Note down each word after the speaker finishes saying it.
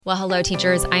Well, hello,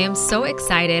 teachers. I am so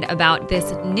excited about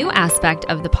this new aspect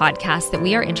of the podcast that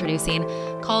we are introducing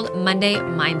called Monday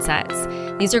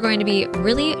Mindsets. These are going to be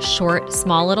really short,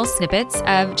 small little snippets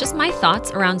of just my thoughts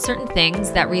around certain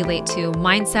things that relate to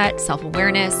mindset,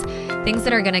 self-awareness, things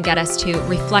that are going to get us to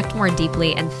reflect more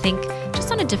deeply and think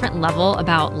just on a different level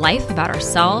about life, about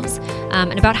ourselves,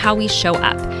 and about how we show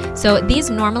up. So these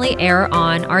normally air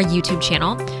on our YouTube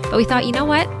channel, but we thought, you know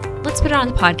what? Let's put it on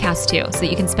the podcast too, so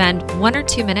that you can spend 1 or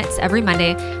 2 minutes every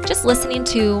Monday just listening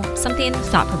to something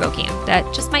thought-provoking that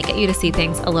just might get you to see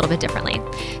things a little bit differently.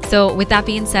 So with that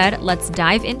being said, let's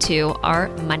dive into our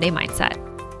Monday Mindset.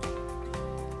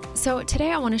 So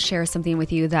today I want to share something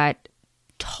with you that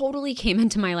totally came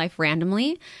into my life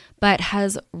randomly, but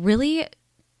has really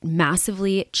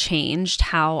massively changed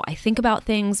how I think about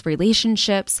things,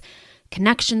 relationships,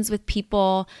 connections with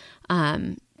people,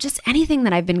 just anything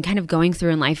that I've been kind of going through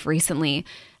in life recently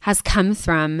has come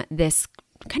from this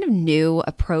kind of new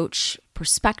approach,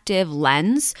 perspective,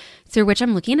 lens through which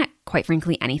I'm looking at, quite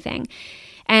frankly, anything.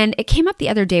 And it came up the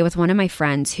other day with one of my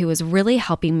friends who was really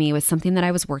helping me with something that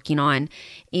I was working on.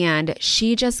 And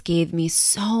she just gave me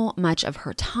so much of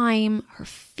her time, her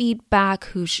feedback,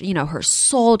 her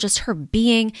soul, just her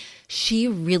being. She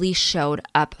really showed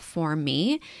up for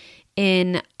me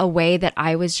in a way that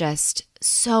I was just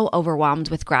so overwhelmed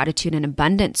with gratitude and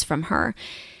abundance from her.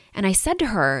 And I said to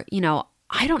her,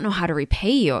 I don't know how to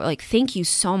repay you. Thank you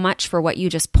so much for what you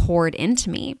just poured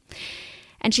into me.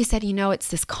 And she said, it's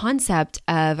this concept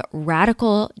of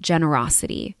radical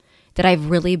generosity that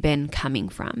I've really been coming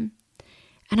from.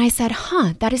 And I said,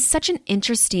 that is such an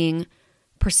interesting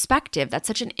perspective. That's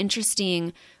such an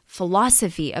interesting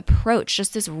philosophy, approach,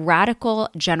 just this radical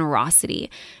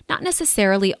generosity, not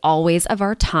necessarily always of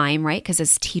our time, right? Because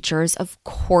as teachers, of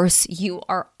course, you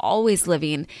are always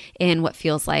living in what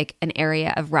feels like an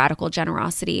area of radical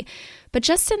generosity, but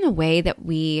just in the way that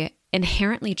we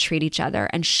inherently treat each other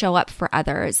and show up for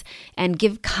others and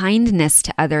give kindness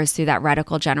to others through that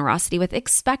radical generosity with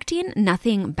expecting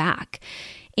nothing back.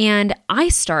 And I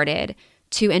started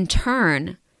to, in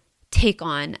turn, take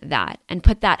on that and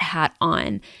put that hat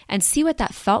on and see what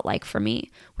that felt like for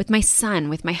me with my son,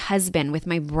 with my husband, with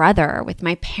my brother, with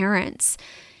my parents.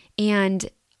 And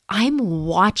I'm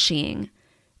watching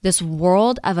this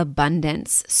world of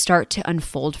abundance start to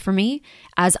unfold for me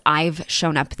as I've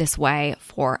shown up this way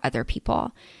for other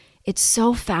people. It's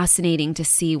so fascinating to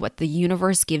see what the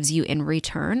universe gives you in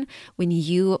return when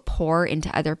you pour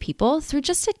into other people through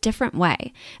just a different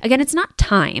way. Again, it's not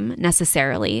time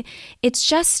necessarily. It's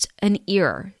just an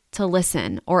ear to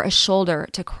listen or a shoulder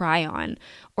to cry on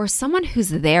or someone who's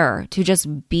there to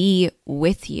just be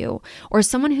with you or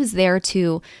someone who's there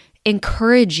to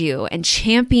encourage you and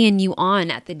champion you on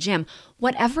at the gym,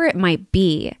 whatever it might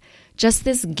be. Just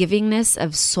this givingness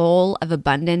of soul, of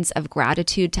abundance, of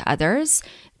gratitude to others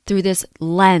through this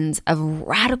lens of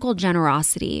radical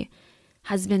generosity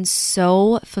has been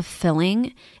so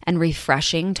fulfilling and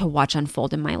refreshing to watch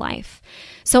unfold in my life.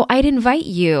 So I'd invite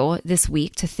you this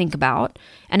week to think about,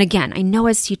 and again, I know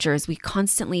as teachers, we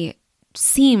constantly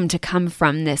seem to come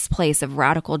from this place of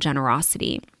radical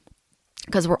generosity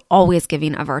because we're always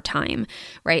giving of our time,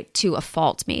 right, to a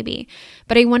fault maybe.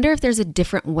 But I wonder if there's a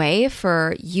different way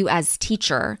for you as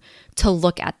teacher to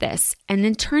look at this and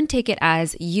in turn take it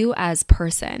as you as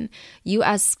person, you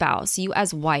as spouse, you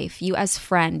as wife, you as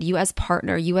friend, you as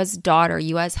partner, you as daughter,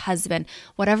 you as husband,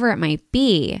 whatever it might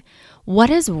be.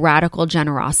 What does radical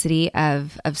generosity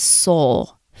of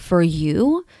soul for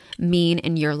you mean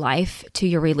in your life to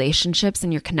your relationships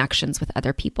and your connections with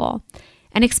other people?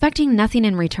 And expecting nothing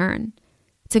in return.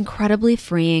 It's incredibly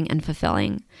freeing and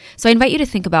fulfilling. So I invite you to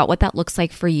think about what that looks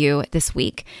like for you this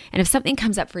week. And if something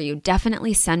comes up for you,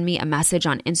 definitely send me a message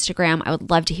on Instagram. I would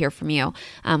love to hear from you.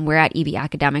 We're at EB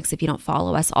Academics if you don't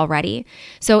follow us already.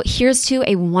 So here's to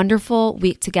a wonderful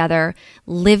week together,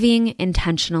 living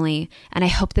intentionally. And I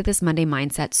hope that this Monday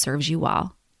mindset serves you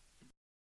well.